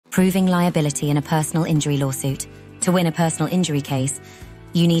Proving liability in a personal injury lawsuit. To win a personal injury case,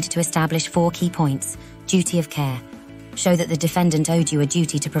 you need to establish 4 key points. Duty of care. Show that the defendant owed you a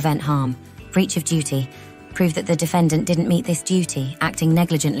duty to prevent harm. Breach of duty. Prove that the defendant didn't meet this duty, acting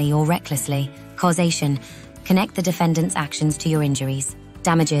negligently or recklessly. Causation. Connect the defendant's actions to your injuries.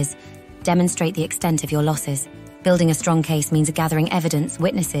 Damages. Demonstrate the extent of your losses. Building a strong case means gathering evidence,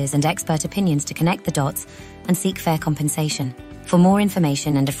 witnesses, and expert opinions to connect the dots and seek fair compensation. For more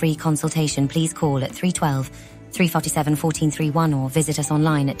information and a free consultation, please call at 312 347 1431 or visit us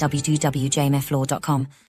online at www.jmflaw.com.